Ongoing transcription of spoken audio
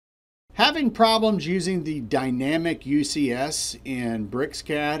Having problems using the Dynamic UCS in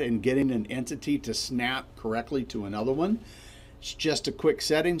BricsCAD and getting an entity to snap correctly to another one? It's just a quick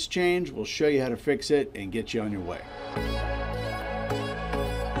settings change. We'll show you how to fix it and get you on your way.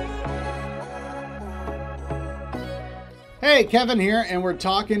 Hey, Kevin here, and we're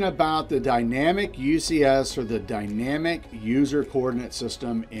talking about the Dynamic UCS, or the Dynamic User Coordinate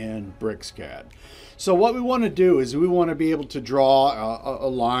System in BricsCAD. So what we want to do is we want to be able to draw a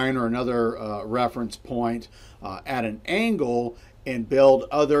line or another reference point at an angle and build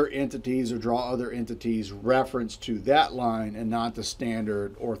other entities or draw other entities reference to that line and not the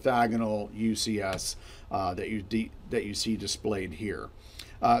standard orthogonal UCS that you see displayed here.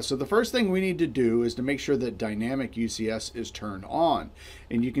 So the first thing we need to do is to make sure that Dynamic UCS is turned on.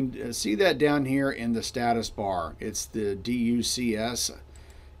 And you can see that down here in the status bar. It's the DUCS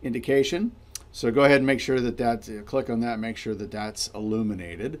indication. So go ahead and make sure that click on that, make sure that that's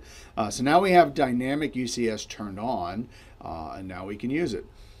illuminated. So now we have Dynamic UCS turned on, and now we can use it.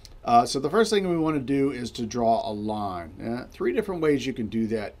 So the first thing we want to do is to draw a line. Three different ways you can do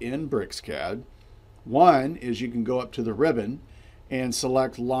that in BricsCAD. One is you can go up to the ribbon and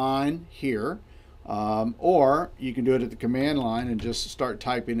select line here, or you can do it at the command line and just start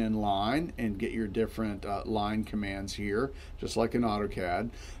typing in line and get your different line commands here, just like in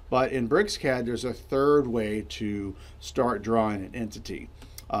AutoCAD. But in BricsCAD, there's a third way to start drawing an entity.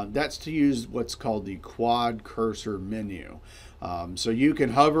 That's to use what's called the quad cursor menu. So you can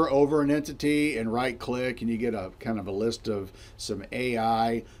hover over an entity and right click and you get a kind of a list of some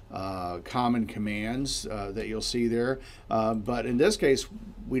AI common commands that you'll see there. But in this case,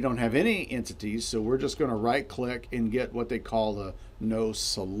 we don't have any entities, so we're just going to right click and get what they call the no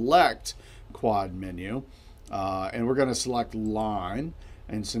select quad menu. And we're going to select line.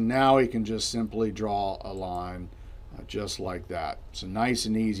 And so now we can just simply draw a line just like that. So nice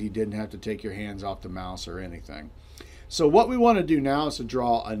and easy, didn't have to take your hands off the mouse or anything. So what we want to do now is to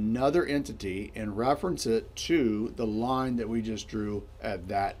draw another entity and reference it to the line that we just drew at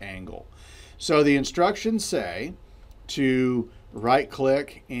that angle. So the instructions say to right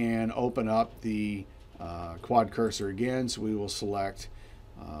click and open up the quad cursor again. So we will select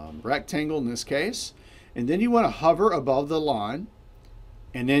rectangle in this case. And then you want to hover above the line,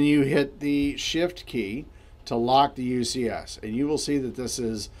 and then you hit the shift key to lock the UCS. And you will see that this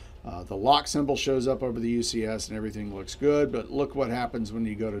is the lock symbol shows up over the UCS and everything looks good, but look what happens when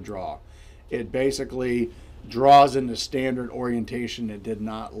you go to draw. It basically draws into standard orientation. It did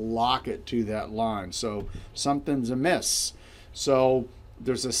not lock it to that line. So something's amiss. So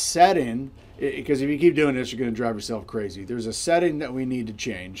there's a setting, because if you keep doing this, you're going to drive yourself crazy. There's a setting that we need to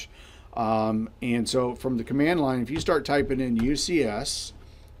change. And so from the command line, if you start typing in UCS,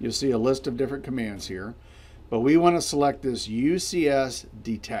 you'll see a list of different commands here. But we want to select this UCS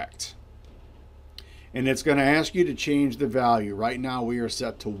detect. And it's going to ask you to change the value. Right now we are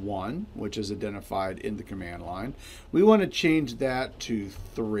set to 1, which is identified in the command line. We want to change that to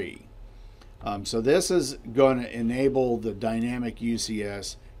 3. So this is going to enable the Dynamic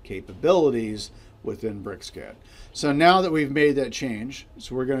UCS capabilities within BricsCAD. So now that we've made that change,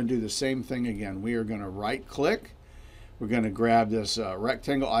 so we're going to do the same thing again. We are going to right click. We're going to grab this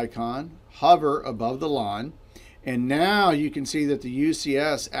rectangle icon, hover above the line, and now you can see that the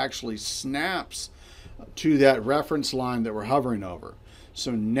UCS actually snaps to that reference line that we're hovering over.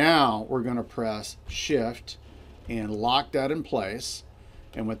 So now we're going to press Shift and lock that in place.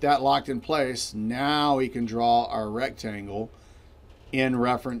 And with that locked in place, now we can draw our rectangle in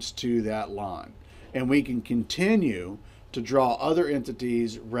reference to that line. And we can continue to draw other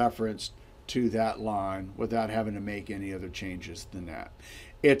entities referenced to that line without having to make any other changes than that.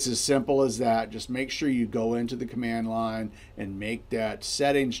 It's as simple as that. Just make sure you go into the command line and make that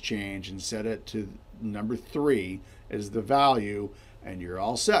settings change and set it to number 3 as the value, and you're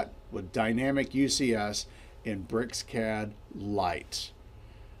all set with Dynamic UCS in BricsCAD Lite.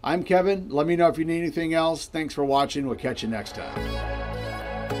 I'm Kevin. Let me know if you need anything else. Thanks for watching. We'll catch you next time.